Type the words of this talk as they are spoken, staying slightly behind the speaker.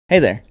Hey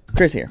there,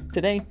 Chris here.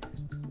 Today,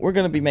 we're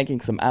gonna be making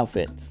some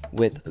outfits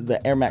with the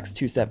Air Max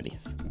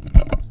 270s.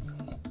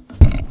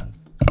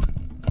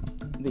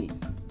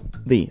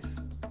 These.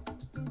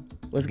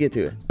 Let's get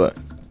to it. Look,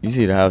 you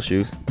see the house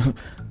shoes?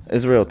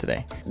 It's real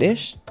today.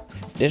 This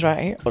right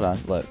here. Hold on,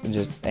 look,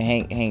 just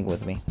hang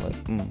with me.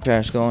 Look,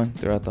 trash going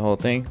throughout the whole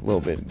thing. A little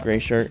bit gray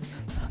shirt.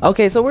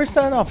 Okay, so we're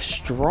starting off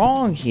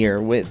strong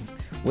here with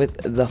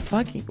the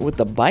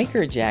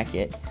biker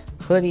jacket,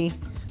 hoodie,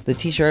 the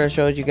t-shirt I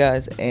showed you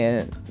guys,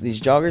 and these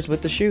joggers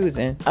with the shoes.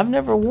 And I've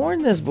never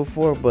worn this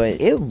before,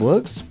 but it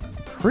looks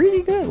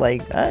pretty good.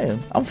 Like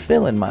I'm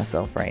feeling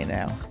myself right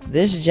now.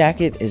 This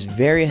jacket is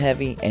very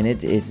heavy and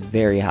it is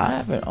very hot. I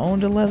haven't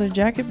owned a leather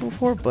jacket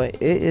before, but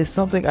it is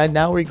something I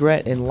now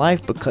regret in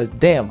life because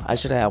damn, I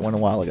should have had one a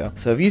while ago.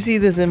 So if you see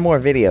this in more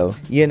video,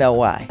 you know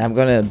why. I'm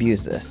gonna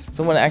abuse this.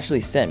 Someone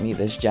actually sent me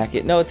this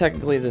jacket. No,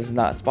 technically this is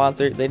not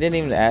sponsored. They didn't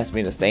even ask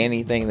me to say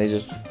anything. They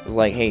just was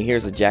like, hey,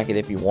 here's a jacket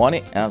if you want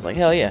it. And I was like,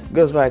 hell yeah. It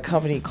goes by a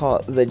company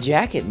called The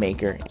Jacket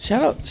Maker.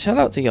 Shout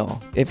out to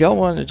y'all. If y'all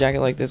want a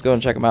jacket like this, go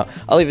and check them out.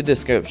 I'll leave a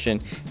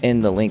description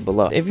in the link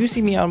below. If you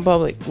see me out in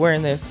public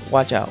wearing this,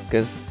 watch out,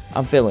 because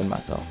I'm feeling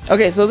myself.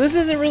 Okay, so this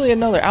isn't really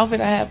another outfit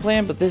I had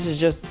planned, but this is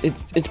just,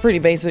 it's pretty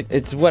basic.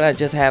 It's what I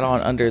just had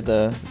on under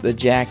the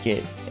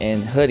jacket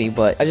and hoodie,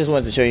 but I just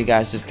wanted to show you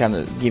guys, just kind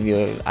of give you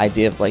an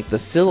idea of like the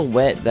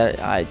silhouette that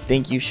I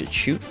think you should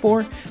shoot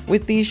for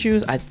with these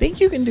shoes. I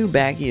think you can do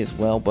baggy as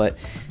well, but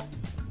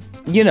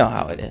you know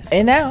how it is.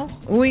 And now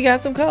we got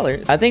some color.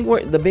 I think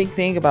the big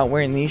thing about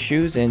wearing these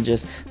shoes and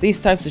just these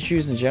types of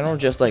shoes in general,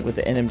 just like with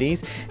the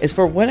NMDs, is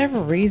for whatever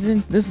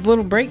reason, this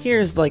little break here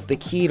is like the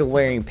key to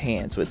wearing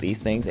pants with these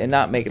things and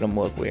not making them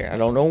look weird. I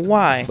don't know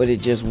why, but it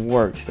just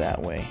works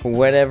that way. For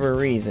whatever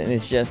reason,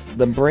 it's just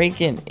the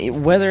break in,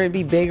 whether it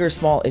be big or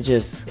small, it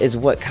just is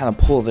what kind of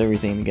pulls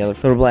everything together.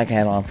 Throw a black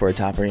hat on for a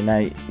topper.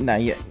 Now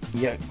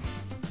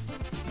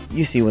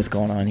you see what's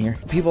going on here.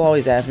 People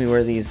always ask me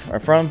where these are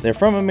from. They're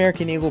from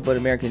American Eagle, but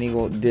American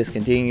Eagle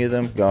discontinued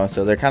them,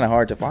 so they're kind of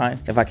hard to find.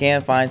 If I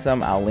can find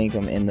some, I'll link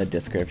them in the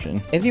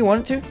description. If you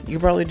wanted to, you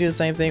could probably do the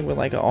same thing with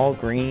like an all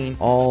green,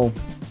 all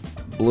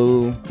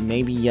blue,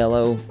 maybe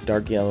yellow,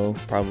 dark yellow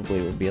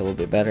probably would be a little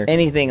bit better.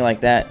 Anything like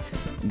that.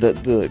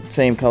 The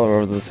same color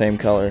over the same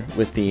color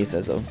with these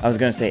as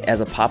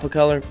a pop of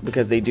color,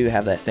 because they do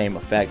have that same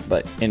effect,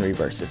 but in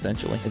reverse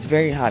essentially. It's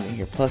very hot in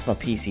here, plus my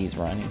PC's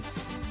running,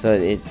 so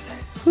it's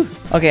whew.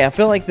 Okay, I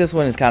feel like this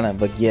one is kind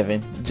of a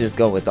given. Just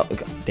go with the,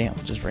 damn,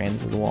 just ran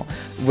into the wall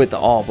with the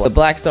all black. The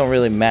blacks don't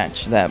really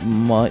match that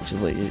much.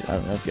 Like, I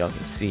don't know if y'all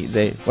can see.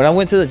 When I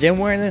went to the gym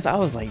wearing this, I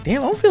was like,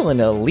 damn, I'm feeling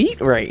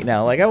elite right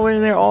now. Like I went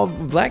in there all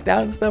blacked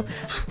out and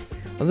stuff.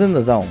 I was in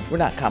the zone. We're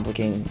not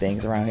complicating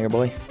things around here,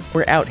 boys.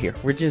 We're out here.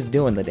 We're just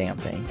doing the damn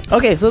thing.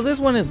 Okay, so this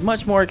one is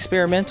much more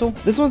experimental.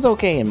 This one's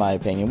okay in my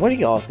opinion. What do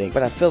y'all think?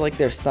 But I feel like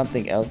there's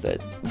something else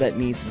that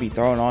needs to be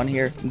thrown on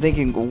here. I'm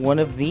thinking one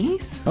of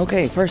these.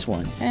 Okay, first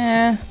one.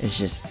 It's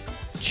just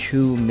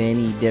too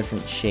many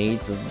different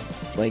shades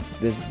of like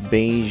this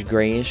beige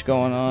grayish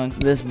going on.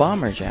 This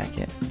bomber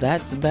jacket,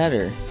 that's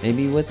better.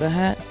 Maybe with the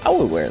hat. I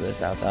would wear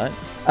this outside.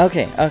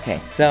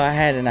 Okay, so I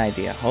had an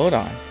idea. Hold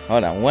on.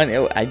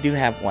 I do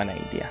have one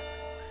idea.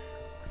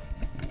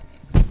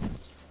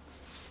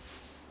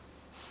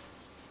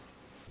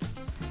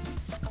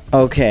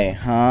 Okay,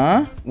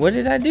 huh? What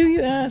did I do,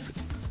 you ask?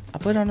 I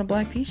put on a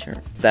black t-shirt.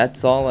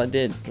 That's all I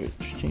did.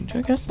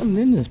 I got something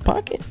in this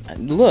pocket.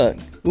 Look,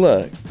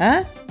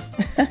 huh?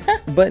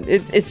 But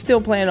it's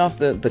still playing off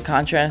the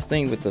contrast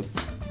thing with the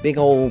big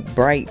old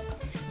bright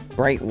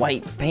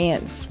white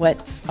pants,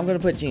 sweats. I'm gonna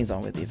put jeans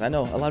on with these. I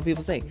know a lot of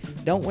people say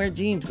don't wear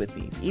jeans with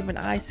these. Even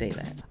I say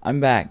that. I'm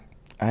back.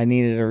 I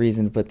needed a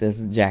reason to put this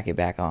jacket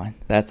back on.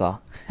 That's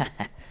all.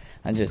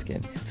 I'm just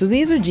kidding. So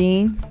these are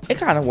jeans. It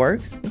kind of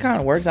works.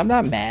 I'm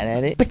not mad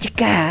at it. But you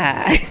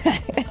got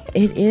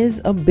it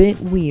is a bit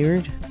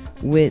weird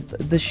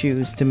with the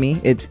shoes to me.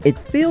 It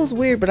feels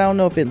weird, but I don't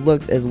know if it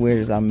looks as weird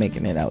as I'm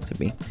making it out to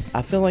be.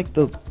 I feel like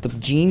the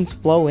jeans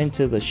flow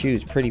into the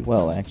shoes pretty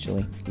well,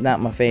 actually.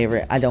 Not my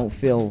favorite. I don't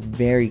feel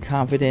very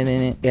confident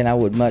in it, and I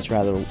would much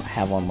rather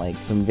have on like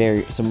some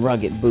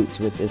rugged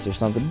boots with this or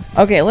something.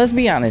 Okay, let's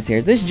be honest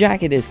here. This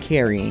jacket is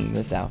carrying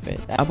this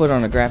outfit. I put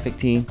on a graphic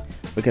tee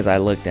because I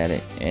looked at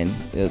it and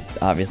it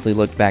obviously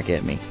looked back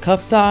at me.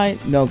 Cuff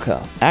side, no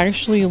cuff.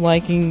 Actually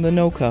liking the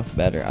no cuff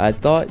better. I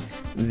thought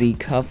the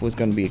cuff was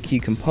going to be a key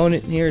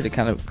component here to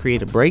kind of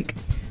create a break,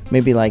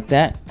 maybe like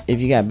that. If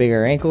you got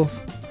bigger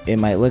ankles, it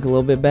might look a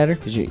little bit better,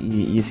 because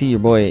you see your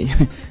boy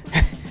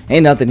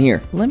ain't nothing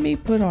here. Let me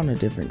put on a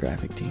different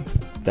graphic tee.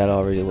 That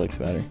already looks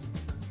better.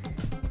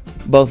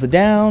 Both are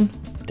down.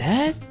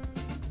 That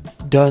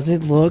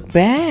doesn't look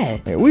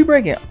bad. We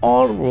breaking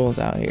all the rules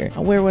out here. I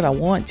wear what I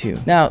want to.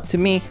 Now, to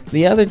me,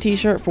 the other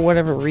t-shirt, for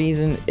whatever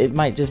reason, it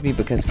might just be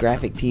because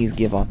graphic tees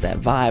give off that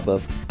vibe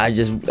of I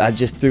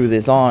just threw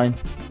this on.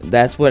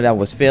 That's what I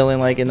was feeling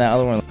like in that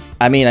other one.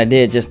 I mean, I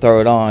did just throw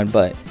it on,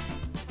 but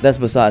that's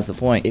besides the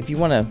point. If you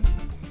want to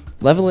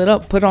level it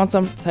up, put on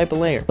some type of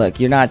layer. Look,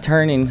 you're not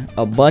turning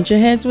a bunch of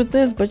heads with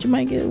this, but you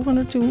might get one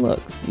or two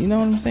looks. You know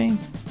what I'm saying?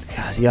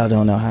 God, y'all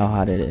don't know how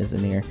hot it is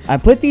in here. I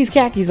put these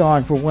khakis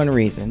on for one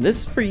reason.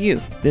 This is for you.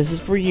 This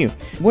is for you.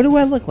 What do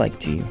I look like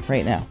to you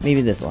right now?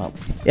 Maybe this will help.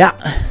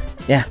 Yeah.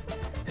 Yeah.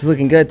 It's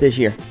looking good this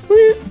year.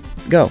 Woo.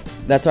 Go.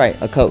 That's right.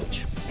 A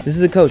coach. This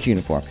is a coach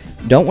uniform.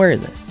 Don't wear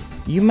this.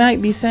 You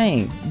might be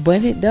saying,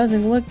 but it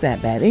doesn't look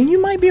that bad. And you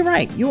might be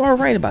right. You are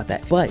right about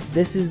that. But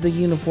this is the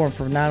uniform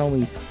for not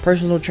only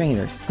personal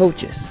trainers,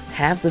 coaches,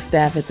 half the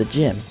staff at the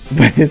gym,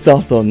 but it's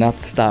also not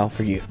the style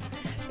for you.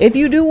 If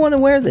you do want to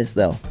wear this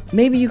though,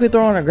 maybe you could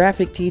throw on a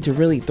graphic tee to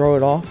really throw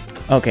it off.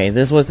 Okay,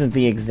 this wasn't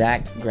the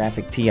exact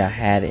graphic tee I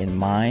had in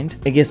mind.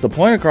 It gets the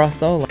point across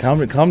though. Like,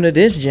 come to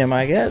this gym,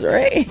 I guess,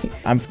 right?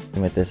 I'm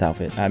f***ing with this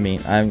outfit. I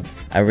mean,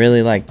 I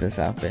really like this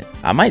outfit.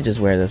 I might just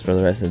wear this for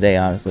the rest of the day,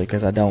 honestly,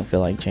 because I don't feel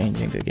like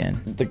changing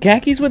again. The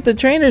khakis with the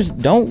trainers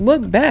don't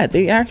look bad.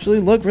 They actually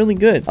look really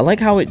good. I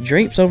like how it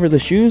drapes over the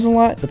shoes a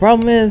lot. The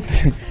problem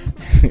is,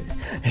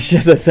 it's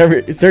just a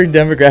certain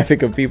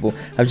demographic of people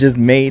have just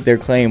made their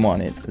claim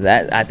on it.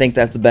 I think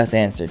that's the best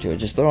answer to it.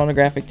 Just throw on a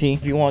graphic tee.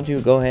 If you want to,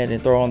 go ahead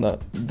and throw on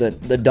the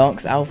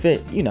Dunks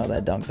outfit. You know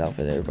that Dunks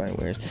outfit everybody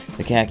wears.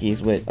 The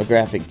khakis with a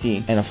graphic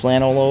tee and a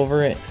flannel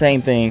over it.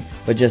 Same thing,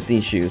 but just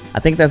these shoes. I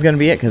think that's gonna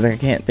be it because I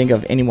can't think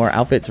of any more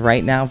outfits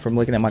right now from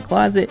looking at my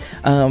closet.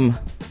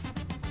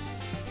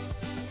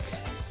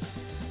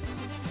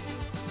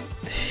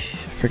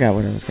 Forgot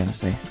what I was gonna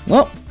say.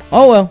 Well,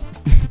 oh well.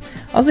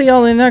 I'll see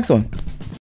y'all in the next one.